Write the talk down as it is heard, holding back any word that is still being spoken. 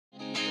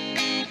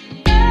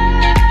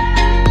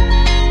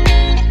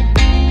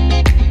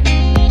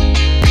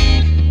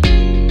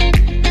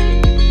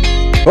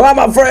Well,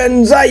 my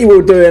friends, how you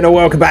all doing? And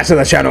welcome back to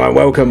the channel and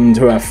welcome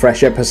to a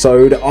fresh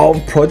episode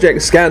of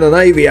Project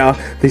Scandinavia.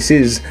 This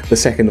is the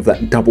second of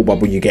that double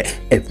bubble you get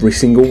every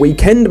single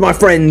weekend, my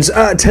friends.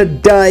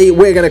 Today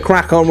we're going to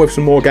crack on with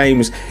some more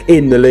games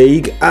in the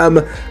league.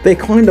 They're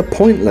kind of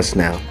pointless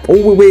now.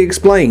 All will be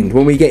explained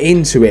when we get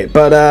into it,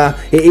 but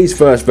it is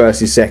first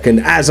versus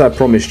second, as I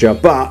promised you.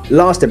 But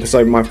last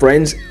episode, my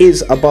friends,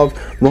 is above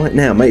right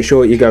now. Make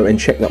sure you go and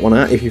check that one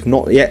out if you've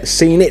not yet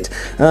seen it.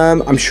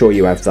 I'm sure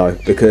you have though,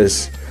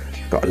 because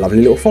got a lovely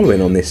little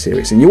following on this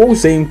series and you all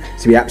seem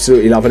to be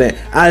absolutely loving it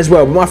as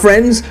well. But my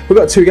friends, we've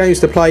got 2 games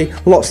to play,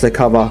 lots to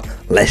cover.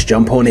 Let's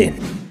jump on in.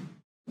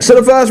 So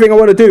the first thing I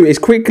want to do is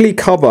quickly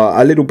cover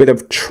a little bit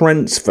of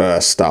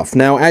transfer stuff.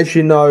 Now, as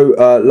you know,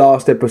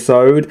 last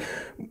episode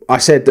I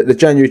said that the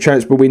January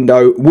transfer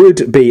window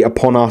would be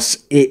upon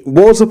us. It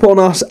was upon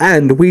us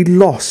and we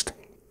lost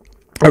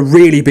a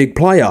really big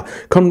player.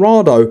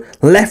 Conrado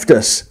left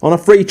us on a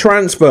free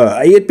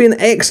transfer. He had been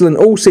excellent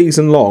all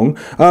season long.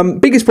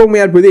 Biggest problem we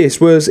had with this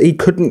was he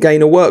couldn't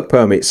gain a work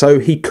permit, so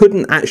he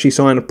couldn't actually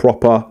sign a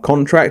proper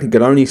contract. He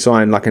could only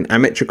sign like an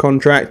amateur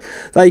contract.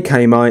 They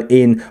came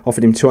in,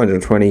 offered him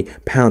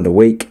 £220 a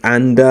week,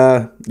 and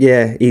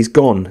yeah, he's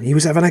gone. He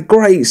was having a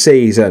great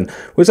season.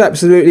 Was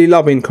absolutely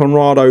loving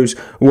Conrado's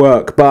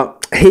work, but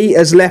he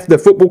has left the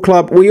football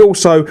club. We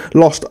also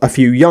lost a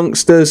few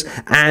youngsters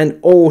and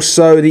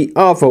also the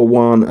other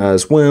one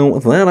as well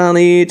that I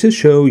need to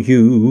show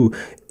you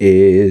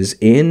is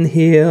in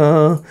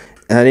here.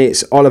 And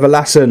it's Oliver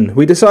Lassen.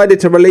 We decided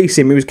to release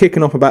him. He was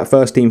kicking off about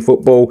first team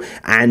football.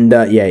 And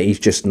yeah, he's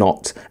just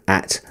not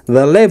at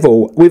the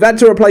level. We've had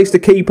to replace the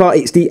keeper.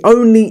 It's the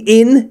only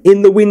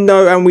in the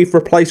window. And we've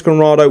replaced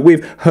Conrado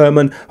with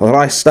Herman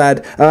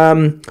Naestved.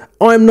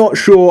 I'm not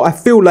sure. I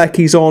feel like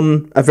he's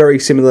on a very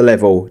similar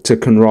level to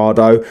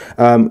Conrado.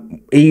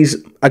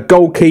 He's a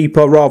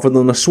goalkeeper rather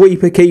than a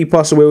sweeper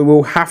keeper, so we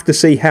will have to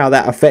see how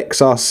that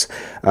affects us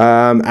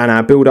and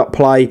our build-up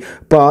play.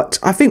 But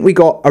I think we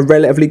got a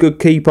relatively good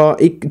keeper.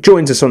 He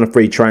joins us on a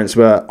free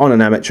transfer on an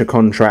amateur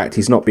contract.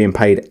 He's not being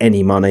paid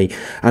any money,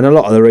 and a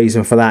lot of the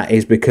reason for that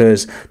is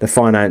because the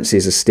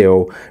finances are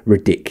still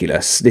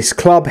ridiculous. This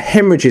club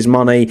hemorrhages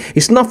money.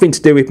 It's nothing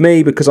to do with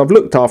me because I've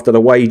looked after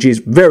the wages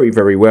very,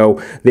 very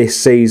well this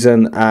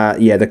season.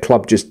 Yeah, the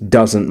club just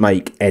doesn't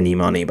make any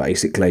money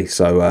basically.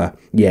 So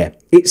yeah,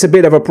 it's a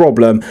bit of a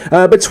problem.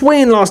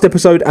 Between last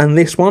episode and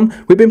this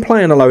one, we've been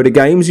playing a load of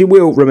games. You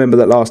will remember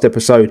that last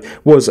episode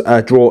was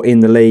a draw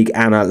in the league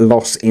and a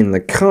loss in the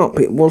cup.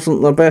 It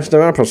wasn't the best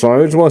of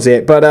episodes, was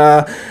it?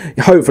 But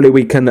hopefully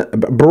we can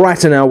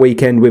brighten our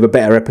weekend with a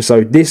better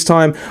episode this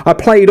time. I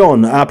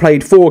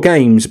played 4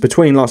 games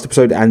between last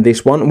episode and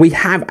this one. We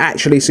have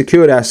actually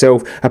secured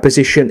ourselves a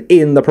position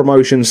in the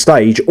promotion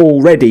stage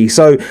already.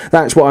 So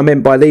that's what I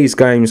meant by these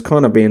games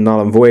kind of being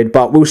null and void.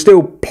 But we'll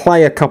still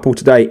play a couple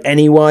today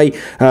anyway,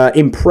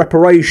 in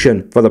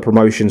preparation for the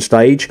promotion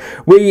stage.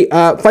 We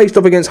faced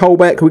off against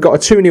Holbeck. We got a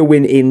 2-0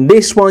 win in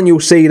this one. You'll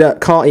see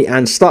that Carty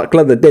and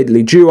Stuckler, the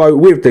deadly duo,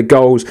 with the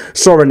goals.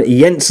 Soren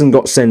Jensen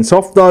got sent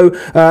off though.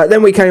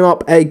 Then we came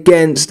up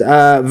against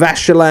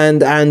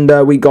Vashaland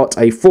and we got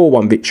a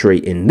 4-1 victory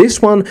in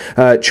this one.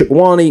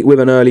 Chukwani with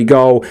an early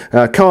goal,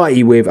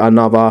 Carty with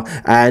another,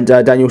 and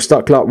Daniel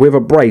Stuckler with a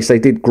brace. They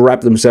did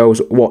grab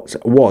themselves what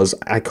was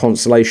a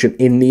consolation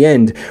in the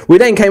end. We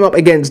then came up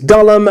against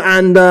Dulham,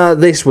 and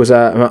this was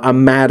a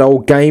mad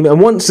old game.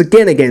 And once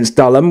again against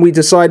Dulham, we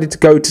decided to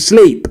go to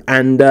sleep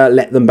and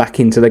let them back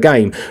into the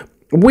game.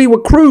 We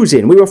were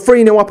cruising. We were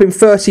 3-0 up in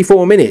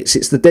 34 minutes.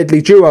 It's the deadly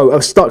duo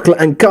of Stuckler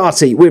and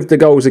Carty with the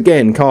goals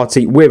again.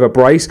 Carty with a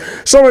brace.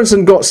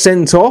 Sorensen got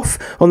sent off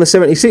on the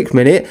 76th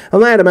minute,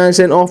 and they had a man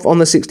sent off on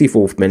the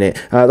 64th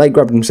minute. They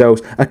grabbed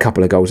themselves a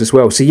couple of goals as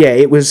well. So yeah,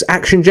 it was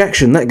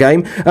action-jackson, that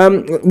game.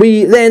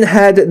 We then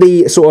had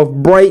the sort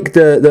of break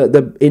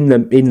in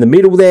the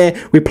middle there.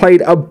 We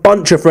played a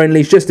bunch of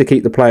friendlies just to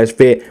keep the players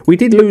fit. We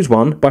did lose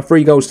one by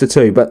 3 goals to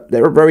 2, but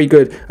they're a very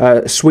good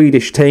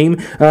Swedish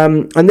team.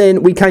 And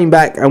then we came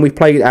back and we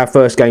played our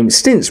first game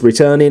since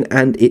returning,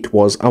 and it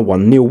was a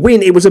 1-0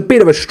 win. It was a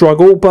bit of a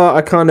struggle, but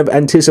I kind of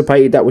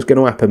anticipated that was going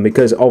to happen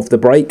because of the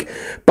break.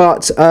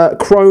 But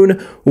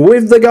Crone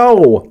with the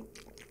goal.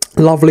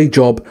 Lovely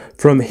job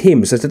from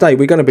him. So today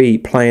we're going to be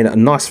playing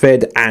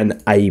Naestved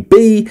and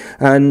AB,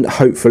 and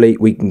hopefully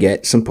we can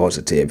get some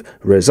positive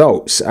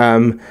results.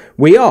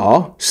 We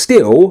are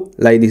still,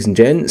 ladies and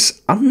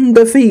gents,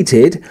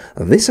 undefeated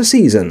this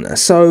season.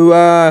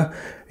 So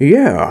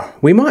yeah,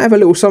 we might have a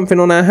little something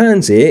on our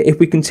hands here if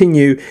we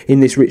continue in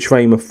this rich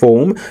frame of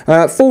form.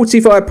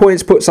 45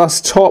 points puts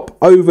us top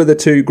over the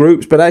 2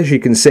 groups, but as you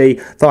can see,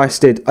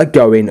 Naestved are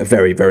going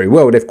very, very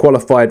well. They've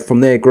qualified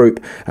from their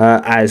group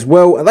as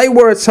well. They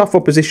were a tough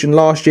opposition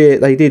last year.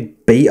 They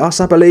did beat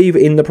us, I believe,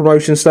 in the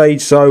promotion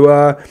stage.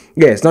 So,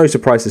 yeah, it's no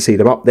surprise to see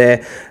them up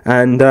there.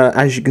 And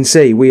as you can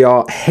see, we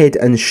are head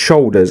and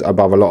shoulders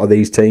above a lot of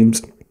these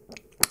teams.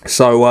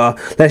 So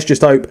let's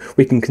just hope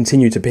we can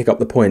continue to pick up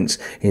the points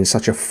in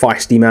such a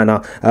feisty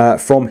manner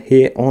from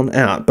here on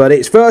out. But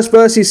it's first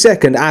versus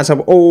second, as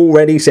I've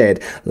already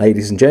said,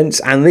 ladies and gents.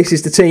 And this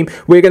is the team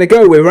we're going to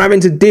go with. We're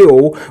having to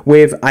deal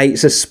with a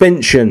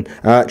suspension.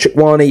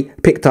 Chukwani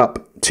picked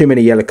up too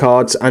many yellow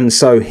cards, and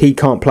so he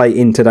can't play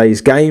in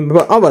today's game.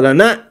 But other than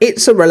that,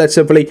 it's a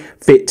relatively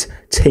fit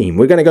team.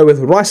 We're going to go with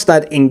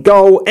Naestved in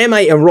goal,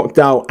 M8 and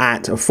Rockdale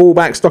at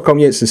fullback, Stockholm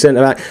Jensen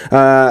centre back,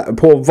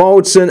 Paul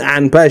Voldson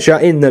and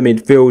Beja in the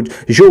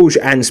midfield, George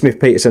and Smith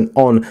Peterson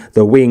on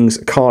the wings,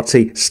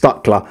 Carty,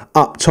 Stuckler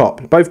up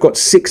top. Both got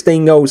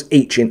 16 goals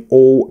each in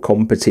all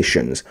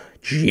competitions.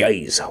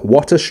 Jeez,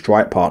 what a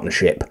strike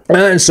partnership.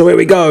 And so here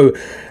we go,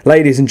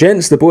 ladies and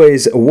gents. The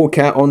boys walk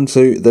out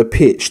onto the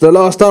pitch. The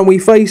last time we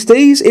faced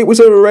these, it was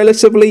a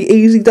relatively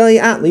easy day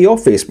at the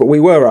office, but we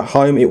were at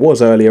home. It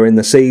was earlier in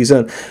the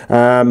season.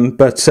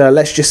 But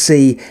let's just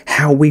see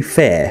how we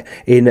fare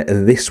in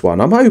this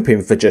one. I'm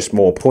hoping for just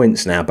more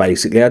points now,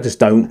 basically. I just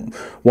don't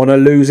want to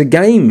lose a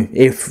game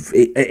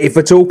if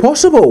at all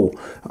possible.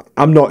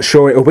 I'm not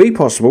sure it'll be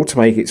possible to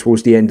make it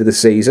towards the end of the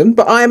season,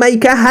 but I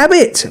make a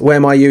habit where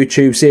my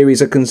YouTube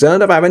series are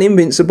concerned of having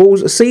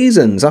Invincibles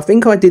seasons. I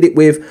think I did it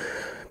with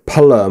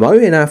Palermo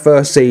in our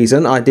first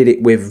season. I did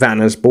it with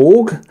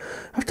Vannersborg.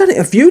 I've done it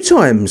a few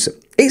times.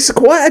 It's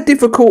quite a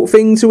difficult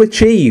thing to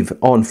achieve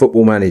on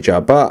Football Manager,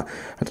 but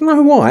I don't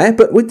know why,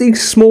 but with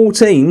these small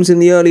teams in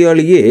the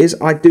early years,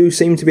 I do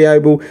seem to be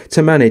able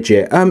to manage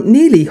it.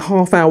 Nearly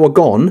half hour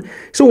gone.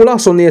 It's all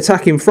us on the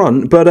attacking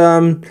front, but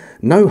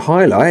no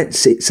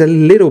highlights. It's a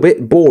little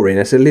bit boring.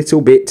 It's a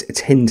little bit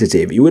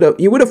tentative. You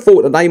would have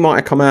thought that they might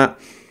have come out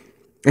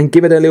and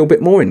give it a little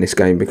bit more in this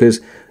game,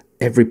 because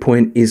every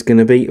point is going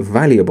to be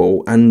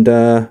valuable. And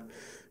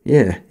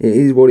yeah, it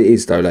is what it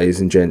is though, ladies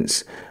and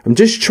gents. I'm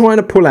just trying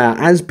to pull out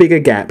as big a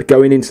gap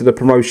going into the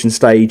promotion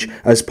stage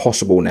as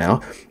possible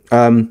now.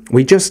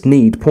 We just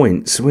need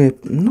points. We're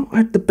not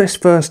had the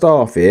best first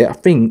half here. I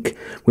think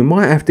we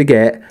might have to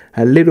get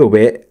a little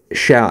bit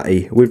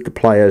shouty with the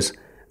players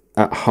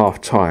at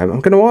half time. I'm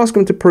going to ask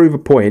them to prove a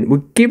point. We'll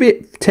give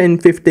it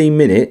 10-15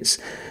 minutes,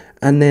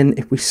 and then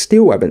if we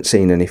still haven't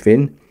seen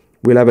anything,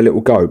 we'll have a little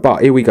go.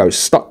 But here we go.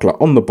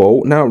 Stuckler on the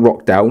ball. Now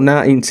Rockdale.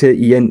 Now into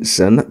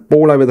Jensen.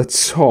 Ball over the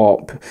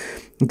top.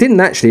 It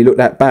didn't actually look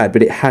that bad,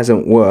 but it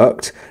hasn't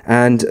worked.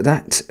 And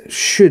that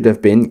should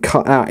have been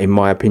cut out, in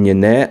my opinion,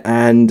 there.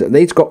 And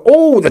he's got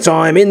all the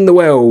time in the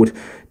world.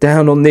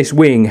 Down on this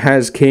wing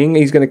has King.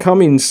 He's going to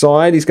come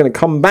inside. He's going to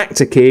come back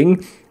to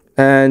King.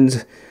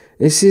 And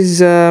this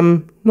is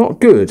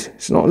not good.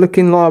 It's not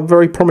looking like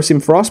very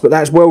promising for us, but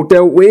that's well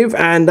dealt with,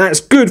 and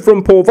that's good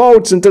from Paul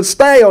Voldson to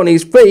stay on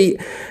his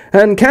feet.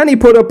 And can he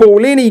put a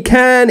ball in? He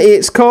can.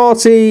 It's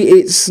Carty.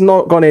 It's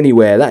not gone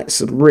anywhere.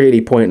 That's a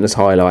really pointless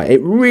highlight.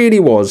 It really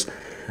was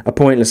a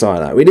pointless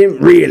highlight. We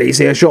didn't really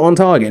see a shot on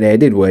target there,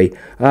 did we?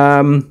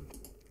 I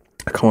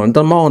can't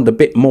demand a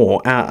bit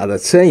more out of the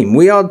team.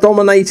 We are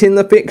dominating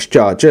the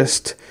fixture,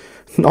 just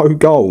no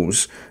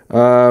goals.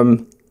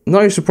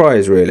 No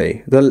surprise,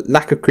 really. The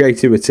lack of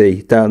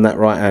creativity down that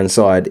right-hand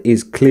side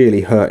is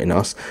clearly hurting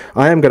us.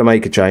 I am going to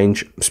make a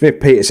change.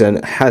 Smith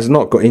Peterson has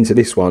not got into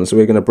this one, so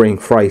we're going to bring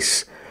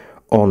Frace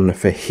on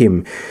for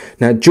him.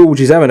 Now,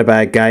 George is having a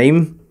bad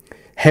game.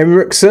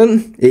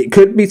 Henriksen, it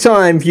could be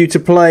time for you to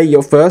play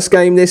your first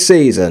game this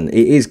season.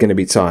 It is going to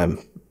be time.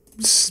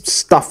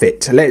 Stuff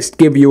it. Let's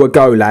give you a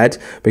go, lad,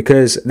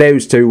 because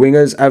those two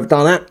wingers have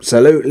done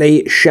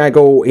absolutely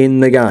shaggle in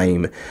the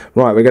game.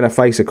 Right, we're going to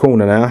face a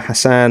corner now.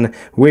 Hassan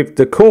with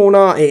the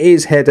corner. It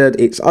is headed.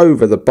 It's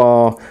over the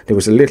bar. There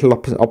was a little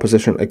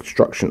opposition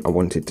obstruction I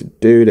wanted to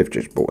do. They've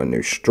just brought a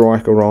new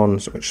striker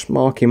on, so we'll just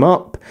mark him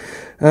up.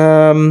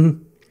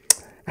 And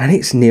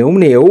it's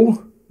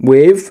 0-0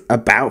 with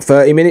about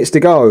 30 minutes to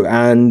go.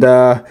 And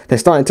they're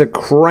starting to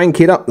crank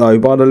it up, though,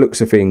 by the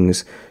looks of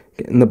things.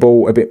 Getting the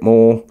ball a bit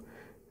more.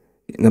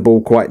 Getting the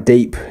ball quite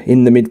deep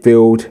in the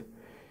midfield.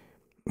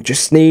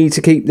 Just need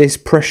to keep this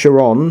pressure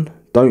on.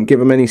 Don't give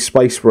them any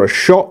space for a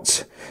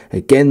shot.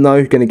 Again,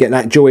 though, going to get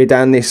that joy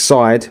down this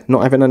side.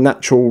 Not having a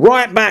natural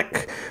right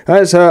back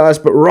has hurt us,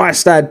 but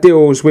Naestved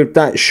deals with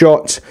that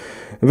shot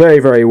very,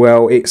 very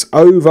well. It's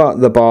over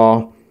the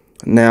bar.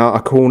 Now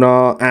a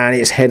corner, and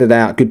it's headed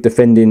out. Good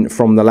defending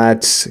from the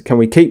lads. Can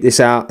we keep this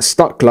out?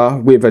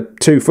 Stuckler with a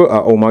 2-footer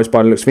almost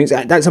by the looks of things.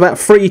 That's about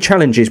 3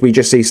 challenges we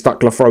just see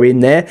Stuckler throw in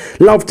there.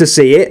 Love to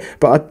see it,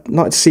 but I'd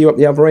like to see you up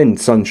the other end,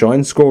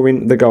 Sunshine,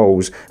 scoring the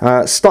goals.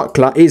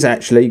 Stuckler is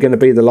actually going to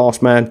be the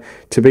last man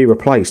to be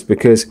replaced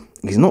because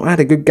he's not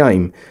had a good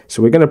game.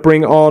 So we're going to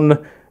bring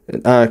on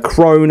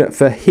Crone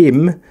for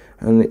him,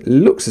 and it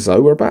looks as though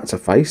we're about to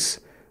face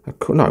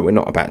no, we're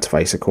not about to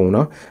face a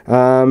corner.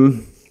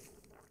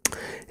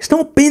 It's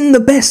not been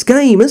the best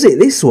game, has it,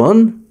 this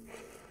one?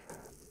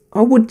 I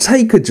would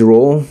take a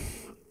draw.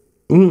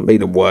 Wouldn't be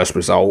the worst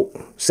result.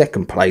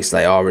 Second place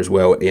they are as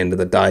well at the end of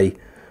the day.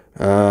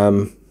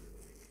 And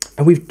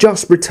we've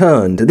just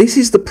returned. This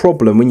is the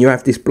problem when you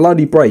have this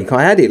bloody break.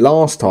 I had it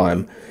last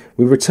time.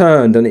 We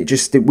returned and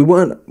we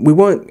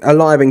weren't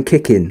alive and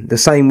kicking the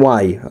same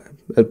way.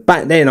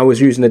 Back then I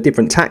was using a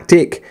different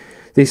tactic.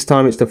 This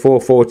time it's the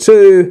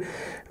 4-4-2.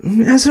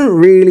 It hasn't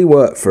really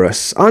worked for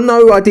us. I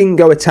know I didn't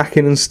go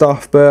attacking and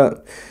stuff,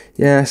 but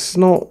yeah, it's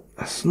not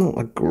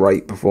a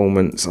great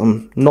performance.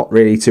 I'm not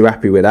really too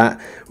happy with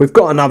that. We've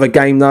got another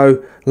game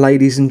though,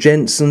 ladies and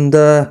gents, and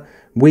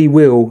we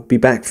will be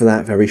back for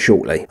that very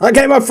shortly.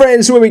 Okay, my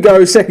friends, here we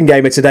go. Second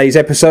game of today's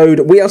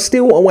episode. We are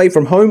still away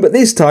from home, but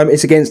this time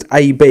it's against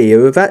AB,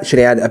 who have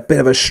actually had a bit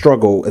of a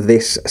struggle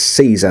this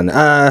season.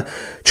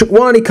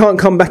 Chukwani can't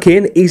come back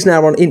in. He's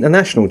now on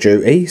international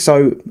duty,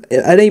 so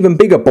an even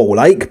bigger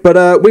ball ache.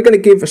 But we're going to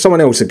give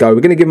someone else a go.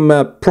 We're going to give them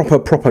a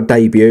proper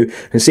debut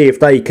and see if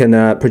they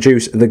can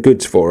produce the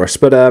goods for us.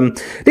 But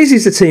this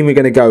is the team we're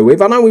going to go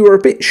with. I know we were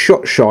a bit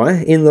shot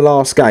shy in the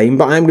last game,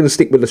 but I am going to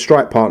stick with the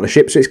strike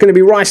partnership. So it's going to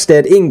be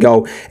Naestved in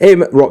goal,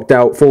 M.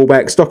 Rockdale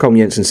fullback, Stockholm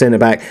Jensen centre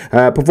back,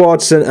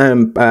 Pavardson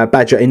and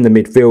Badger in the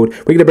midfield.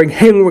 We're going to bring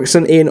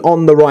Henriksen in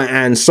on the right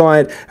hand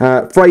side,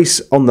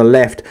 Frace on the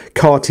left,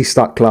 Carty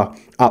Stuckler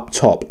up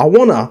top. I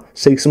want to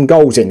see some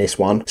goals in this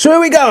one. So here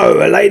we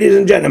go, ladies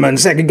and gentlemen,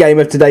 second game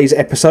of today's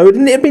episode,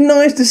 and it'd be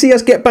nice to see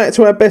us get back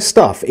to our best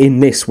stuff in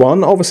this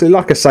one. Obviously,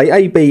 like I say,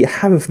 AB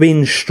have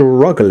been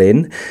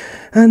struggling.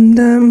 And,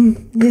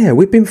 yeah,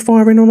 we've been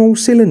firing on all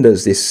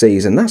cylinders this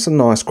season. That's a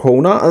nice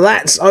corner.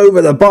 That's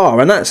over the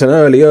bar, and that's an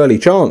early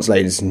chance,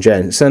 ladies and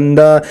gents. And,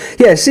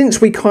 yeah, since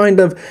we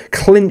kind of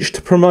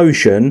clinched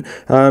promotion,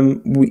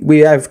 we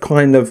have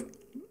kind of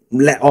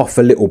let off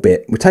a little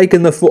bit. We're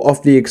taking the foot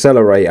off the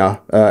accelerator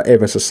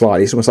ever so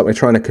slightly. It's almost like we're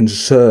trying to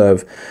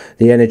conserve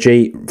the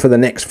energy for the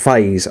next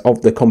phase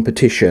of the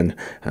competition.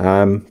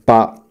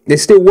 But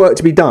there's still work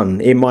to be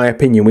done, in my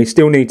opinion. We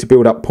still need to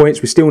build up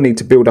points. We still need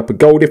to build up a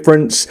goal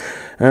difference.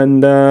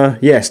 And,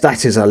 yes,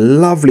 that is a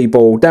lovely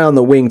ball down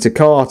the wing to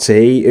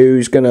Carty,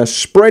 who's going to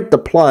spread the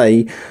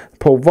play.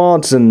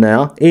 Pavardson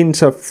now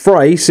into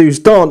Frace, who's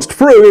danced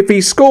through. If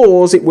he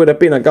scores, it would have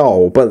been a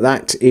goal. But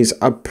that is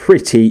a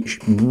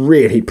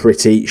really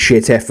pretty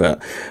shit effort.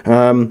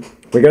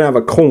 We're going to have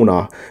a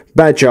corner.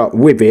 Badger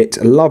with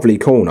it. Lovely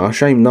corner.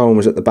 Shame no one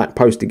was at the back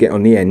post to get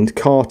on the end.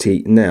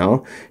 Carty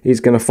now is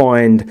going to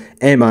find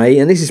MA.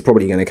 And this is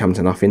probably going to come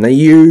to nothing. They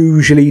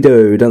usually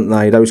do, don't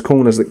they? Those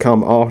corners that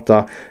come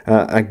after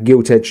a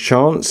gilt-edged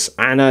chance.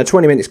 And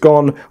 20 minutes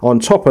gone on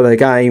top of the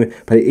game.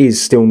 But it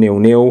is still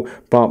 0-0.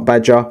 But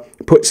Badger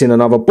puts in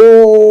another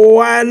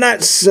ball. And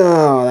that's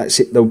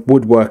hit the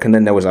woodwork. And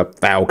then there was a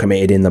foul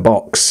committed in the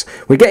box.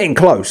 We're getting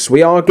close.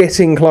 We are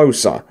getting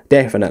closer.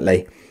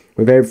 Definitely.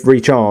 With every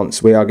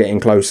chance, we are getting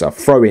closer.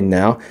 Throw in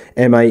now.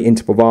 MA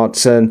into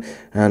Pavardson.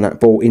 And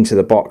that ball into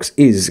the box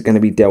is going to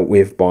be dealt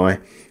with by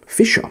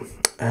Fisher.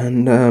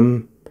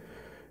 And,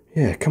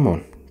 yeah, come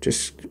on.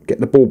 Just get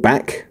the ball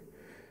back.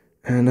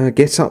 And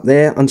get up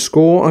there and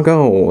score a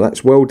goal.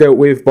 That's well dealt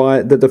with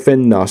by the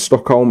defender.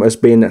 Stockholm has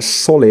been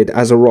solid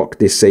as a rock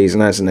this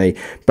season, hasn't he?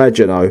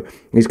 Badger, though,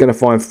 he's going to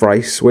find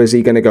Frace. Where's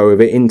he going to go with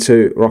it?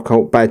 Into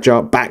Rockholt.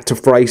 Badger, back to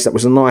Frace. That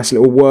was a nice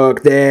little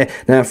work there.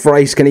 Now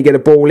Frace, can he get a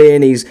ball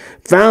in? He's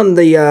found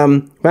the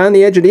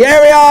edge of the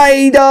area.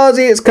 He does.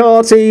 It's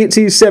Carty. It's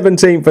his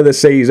 17th for the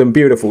season.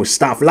 Beautiful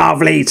stuff.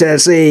 Lovely to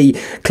see.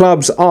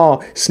 Clubs are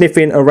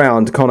sniffing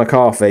around Connor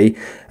Carty,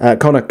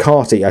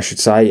 I should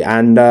say.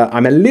 And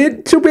I'm a little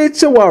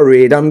bit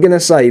worried, I'm going to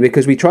say,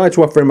 because we tried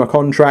to offer him a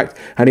contract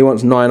and he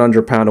wants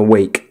 £900 a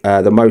week.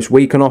 The most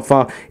we can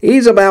offer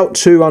is about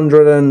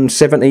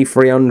 270,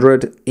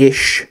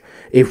 300-ish.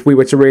 If we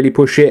were to really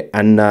push it.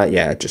 And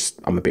yeah,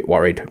 I'm a bit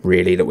worried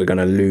really that we're going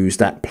to lose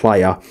that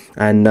player.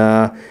 And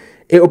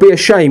it'll be a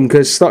shame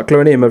because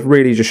Stuckler and him have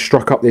really just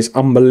struck up this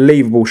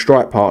unbelievable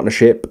strike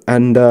partnership.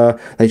 And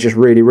they just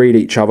really read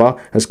each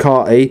other as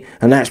Carty.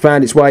 And that's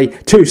found its way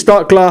to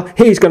Stuckler.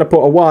 He's going to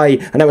put away.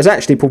 And that was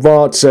actually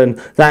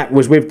Pavardson that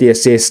was with the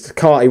assist.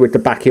 Carty with the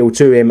back heel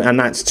to him. And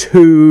that's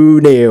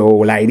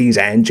 2-0, ladies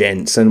and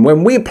gents. And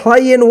when we're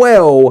playing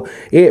well,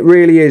 it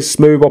really is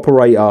smooth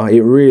operator.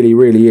 It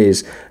really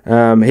is.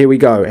 Here we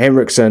go.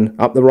 Henriksen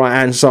up the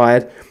right-hand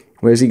side.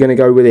 Where's he going to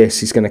go with this?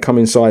 He's going to come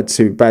inside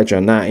to Badger.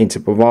 Now into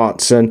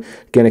Pavardson.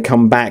 Going to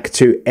come back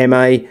to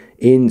MA.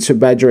 Into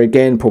Badger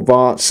again.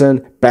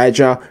 Pavardson.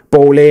 Badger.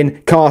 Ball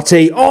in.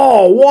 Carty.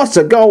 Oh, what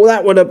a goal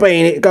that would have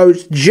been. It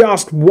goes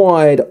just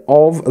wide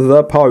of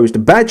the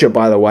post. Badger,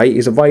 by the way,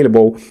 is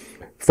available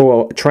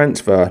for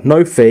transfer.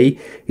 No fee.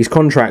 His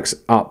contract's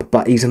up,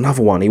 but he's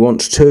another one. He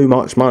wants too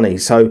much money.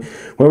 So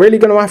we're really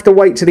going to have to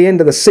wait to the end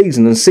of the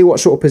season and see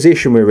what sort of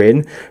position we're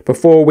in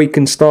before we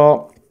can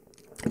start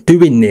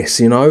doing this,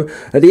 you know.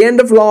 At the end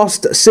of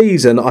last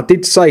season, I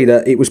did say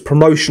that it was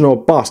promotion or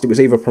bust. It was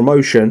either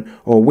promotion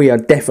or we are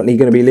definitely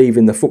going to be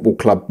leaving the football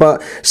club.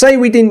 But say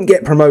we didn't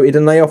get promoted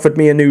and they offered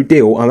me a new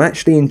deal, I'm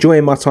actually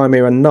enjoying my time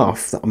here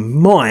enough that I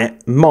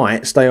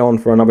might stay on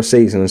for another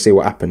season and see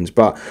what happens.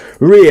 But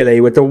really,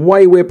 with the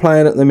way we're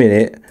playing at the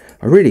minute,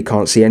 I really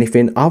can't see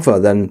anything other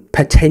than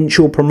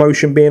potential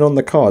promotion being on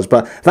the cards.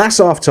 But that's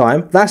half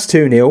time. That's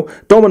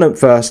 2-0. Dominant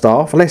first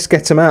half. Let's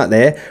get them out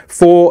there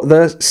for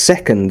the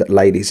second,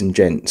 ladies and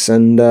gents.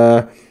 And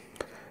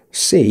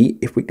see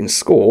if we can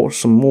score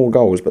some more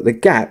goals. But the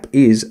gap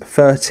is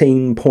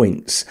 13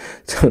 points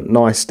to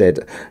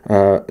Naestved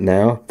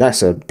now.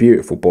 That's a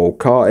beautiful ball,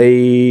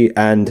 Carty,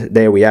 and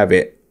there we have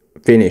it.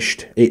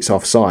 Finished. It's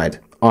offside.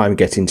 I'm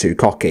getting too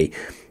cocky.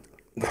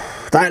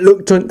 That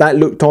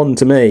looked on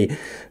to me.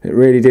 It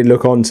really did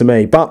look on to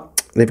me.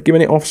 But they've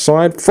given it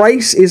offside.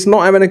 Frace is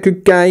not having a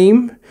good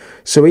game,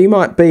 so he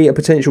might be a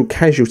potential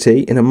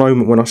casualty in a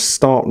moment when I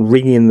start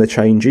ringing the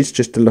changes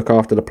just to look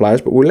after the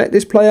players. But we'll let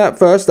this play out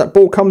first. That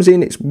ball comes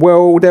in. It's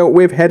well dealt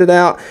with, headed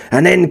out,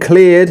 and then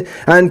cleared.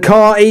 And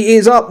Carty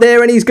is up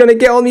there, and he's going to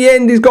get on the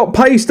end. He's got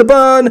pace to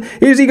burn.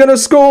 Is he going to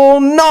score?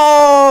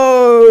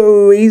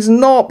 No, he's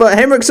not. But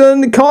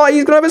Henriksen,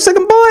 Carty's going to have a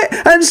second bite.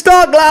 And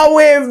Starkler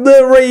with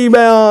the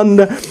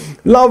rebound.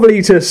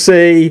 Lovely to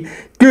see.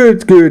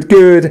 Good.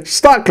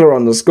 Stuckler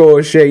on the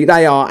score sheet.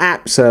 They are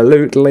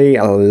absolutely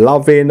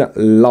loving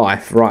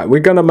life. Right,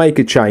 we're going to make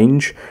a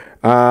change.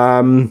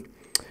 I'm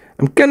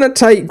going to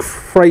take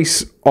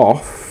Frace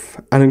off,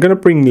 and I'm going to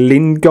bring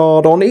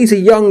Lingard on. He's a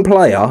young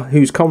player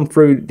who's come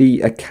through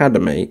the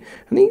academy,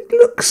 and he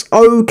looks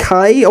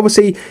okay.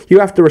 Obviously, you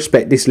have to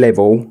respect this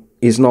level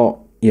is not,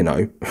 you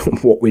know,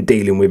 what we're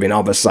dealing with in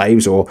other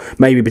saves, or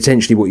maybe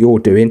potentially what you're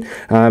doing.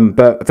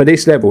 But for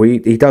this level,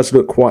 he does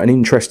look quite an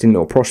interesting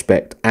little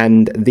prospect.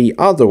 And the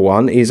other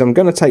one is I'm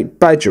going to take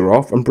Badger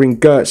off and bring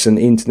Gertsen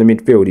into the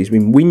midfield. He's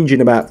been whinging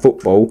about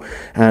football,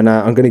 and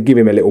I'm going to give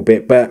him a little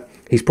bit, but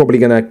he's probably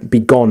going to be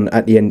gone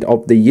at the end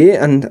of the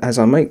year. And as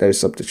I make those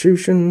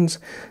substitutions,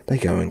 they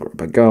go and grab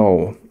a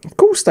goal. Of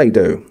course they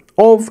do.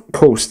 Of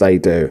course they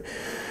do.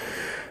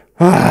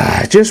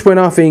 Just when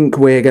I think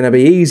we're going to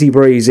be easy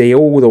breezy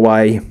all the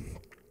way,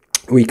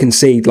 we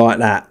concede like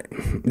that.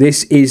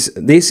 This is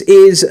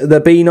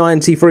the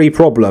B.93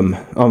 problem,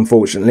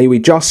 unfortunately. We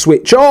just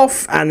switch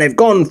off and they've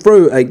gone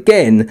through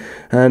again,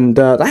 and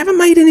they haven't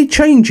made any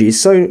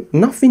changes, so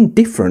nothing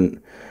different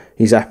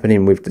is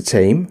happening with the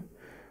team.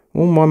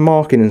 All my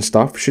marking and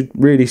stuff should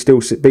really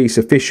still be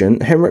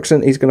sufficient.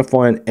 Henriksen is going to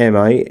find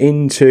MA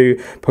into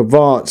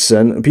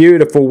Pavarsson.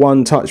 Beautiful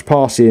one-touch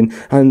passing,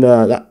 and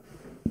that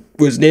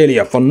was nearly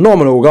a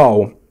phenomenal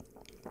goal.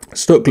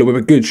 Stuckler with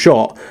a good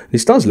shot.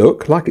 This does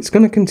look like it's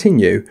going to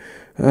continue.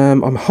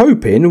 I'm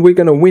hoping we're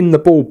going to win the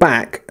ball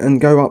back and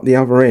go up the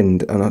other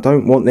end. And I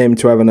don't want them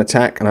to have an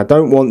attack, and I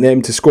don't want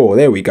them to score.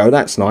 There we go.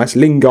 That's nice.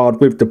 Lingard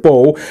with the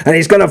ball, and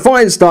he's going to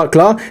find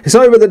Stuckler. It's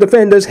over the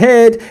defender's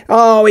head.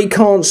 Oh, he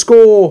can't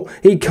score.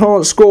 He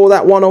can't score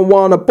that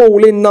one-on-one. A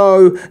ball in,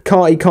 though.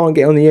 Carty can't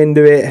get on the end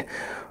of it.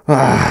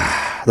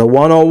 The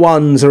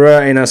one-on-ones are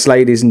hurting us,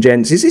 ladies and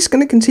gents. Is this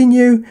going to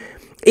continue?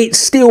 It's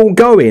still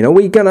going. Are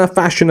we going to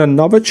fashion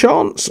another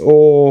chance,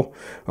 or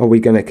are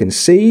we going to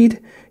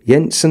concede?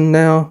 Jensen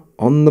now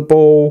on the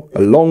ball.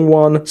 A long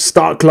one.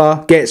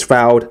 Stuckler gets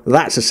fouled.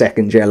 That's a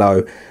second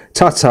yellow.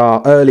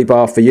 Ta-ta. Early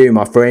bar for you,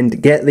 my friend.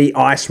 Get the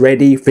ice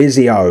ready,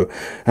 physio.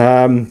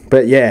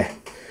 But yeah,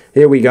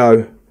 here we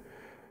go.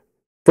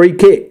 Free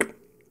kick.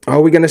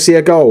 Are we going to see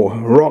a goal?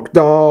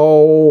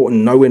 Rockdahl.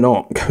 No, we're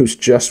not. Goes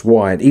just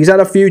wide. He's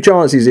had a few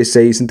chances this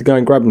season to go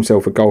and grab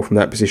himself a goal from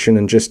that position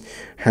and just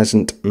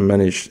hasn't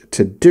managed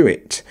to do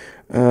it.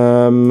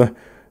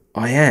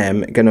 I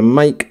am going to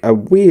make a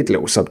weird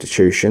little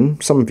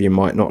substitution. Some of you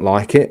might not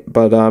like it,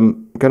 but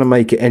I'm going to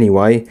make it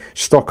anyway.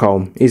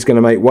 Stockholm is going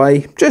to make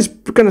way.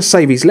 Just going to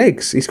save his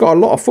legs. He's got a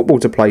lot of football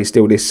to play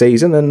still this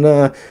season,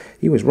 and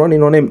he was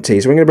running on empty.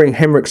 So we're going to bring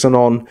Henriksen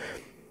on.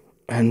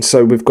 And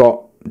so we've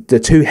got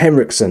the two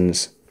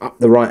Henriksens up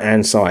the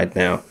right-hand side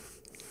now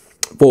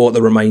for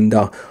the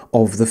remainder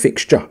of the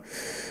fixture.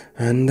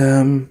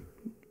 And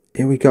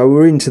here we go.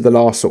 We're into the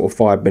last sort of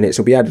 5 minutes.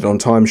 Will be added on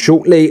time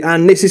shortly.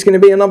 And this is going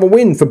to be another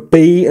win for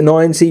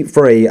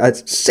B.93.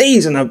 A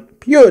season of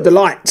pure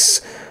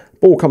delights.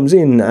 Ball comes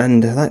in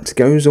and that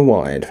goes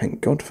wide.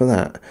 Thank God for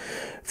that.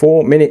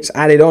 4 minutes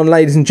added on,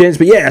 ladies and gents.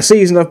 But yeah, a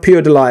season of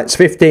pure delights.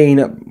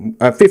 15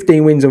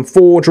 wins and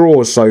 4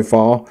 draws so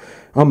far.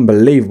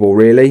 Unbelievable,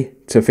 really,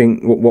 to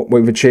think what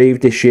we've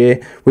achieved this year.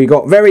 We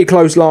got very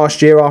close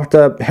last year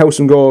after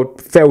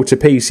Helsingborg fell to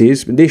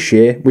pieces. But this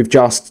year, we've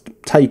just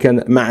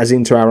taken matters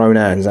into our own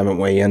hands, haven't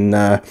we?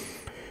 And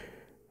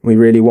we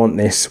really want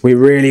this. We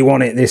really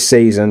want it this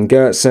season.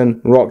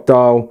 Gertsen,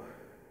 Rockdahl.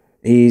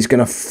 He's going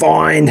to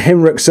find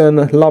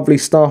Henriksen. Lovely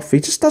stuff. He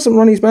just doesn't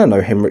run his man,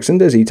 though, Henriksen,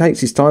 does he? He takes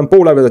his time.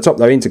 Ball over the top,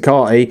 though, into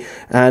Carty.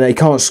 And he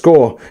can't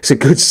score. It's a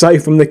good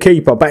save from the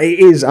keeper. But it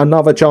is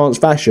another chance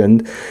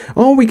fashioned.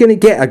 Are we going to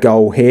get a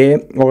goal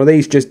here? Or are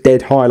these just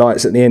dead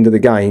highlights at the end of the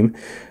game?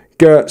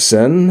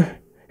 Gertsen.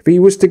 If he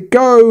was to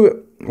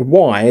go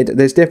wide,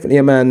 there's definitely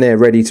a man there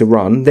ready to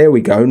run. There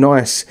we go.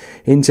 Nice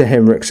into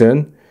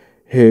Henriksen,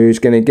 who's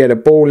going to get a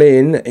ball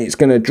in. It's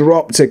going to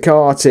drop to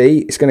Carty.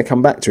 It's going to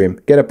come back to him.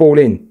 Get a ball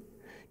in.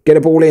 Get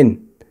a ball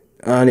in.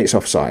 And it's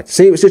offside.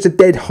 See, it was just a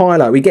dead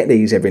highlight. We get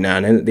these every now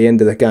and then at the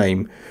end of the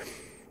game.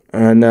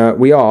 And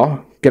we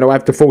are going to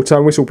have the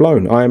full-time whistle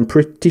blown. I am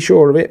pretty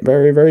sure of it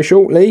very, very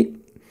shortly.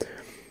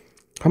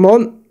 Come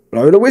on.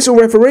 Blow the whistle,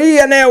 referee,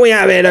 and now we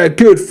have it. A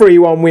good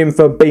 3-1 win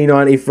for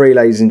B.93,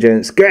 ladies and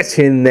gents. Get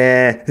in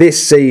there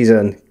this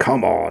season.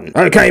 Come on.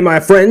 Okay, my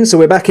friends, so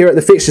we're back here at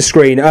the fixture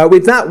screen.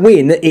 With that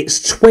win,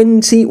 it's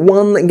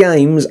 21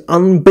 games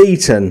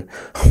unbeaten.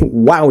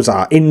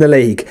 Wowza, in the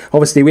league.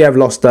 Obviously, we have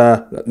lost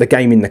the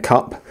game in the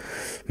cup.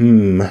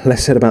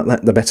 Less said about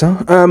that, the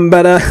better.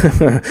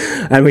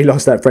 And we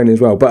lost that friend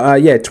as well.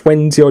 But yeah,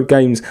 20 odd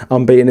games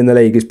unbeaten in the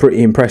league is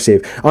pretty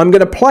impressive. I'm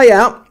going to play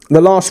out the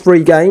last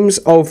 3 games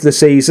of the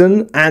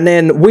season, and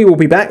then we will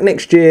be back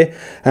next year.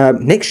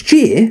 Next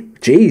year?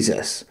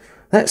 Jesus.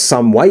 That's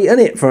some wait, isn't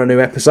it, for a new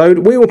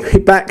episode? We will be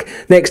back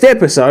next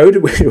episode,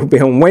 which will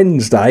be on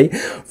Wednesday,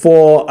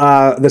 for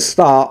the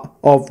start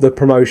of the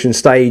promotion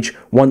stage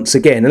once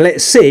again. And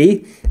let's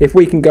see if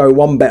we can go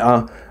one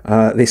better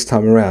this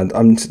time around.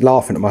 I'm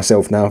laughing at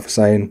myself now for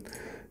saying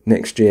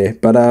next year.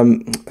 But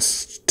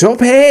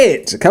stop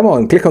it! Come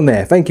on, click on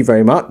there. Thank you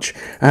very much.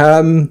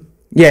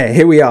 Yeah,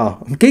 here we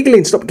are. I'm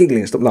giggling, stop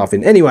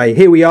laughing. Anyway,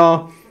 here we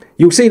are.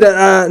 You'll see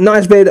that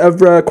Naestved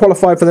have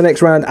qualified for the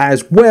next round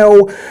as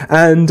well.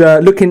 And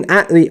looking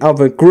at the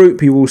other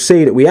group, you will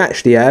see that we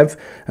actually have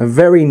a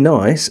very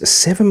nice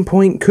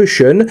 7-point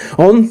cushion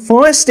on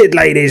Naestved,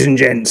 ladies and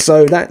gents.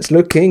 So that's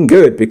looking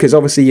good, because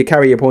obviously you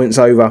carry your points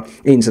over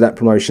into that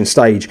promotion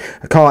stage.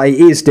 Kai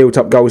is still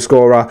top goal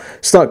scorer.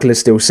 Stuckler's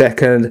still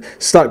second.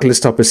 Stuckler's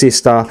top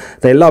assister.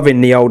 They're loving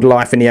the old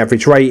life and the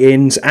average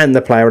ratings and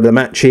the player of the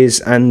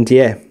matches. And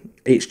yeah,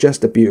 it's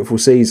just a beautiful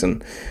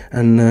season.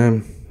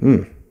 And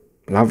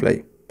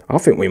lovely. I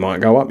think we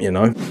might go up, you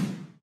know.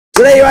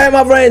 So there you are,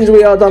 my friends.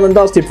 We are done and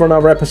dusted for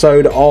another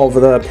episode of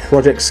the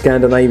Project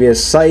Scandinavia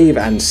save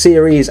and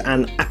series,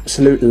 and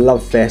absolute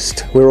love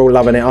fest. We're all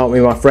loving it, aren't we,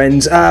 my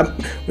friends?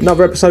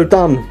 Another episode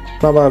done.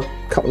 Another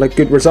couple of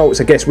good results,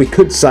 I guess we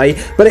could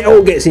say, but it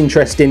all gets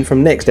interesting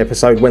from next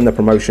episode when the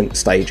promotion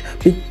stage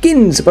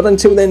begins. But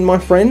until then, my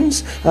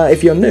friends,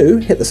 if you're new,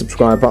 hit the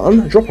subscribe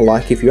button, drop a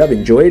like if you have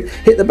enjoyed,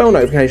 hit the bell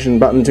notification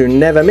button to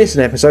never miss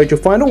an episode. You'll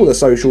find all the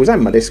socials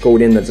and my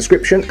Discord in the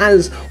description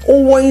as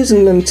always,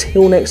 and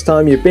until next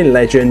time, you've been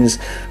legends,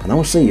 and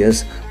I'll see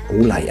yous all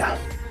later.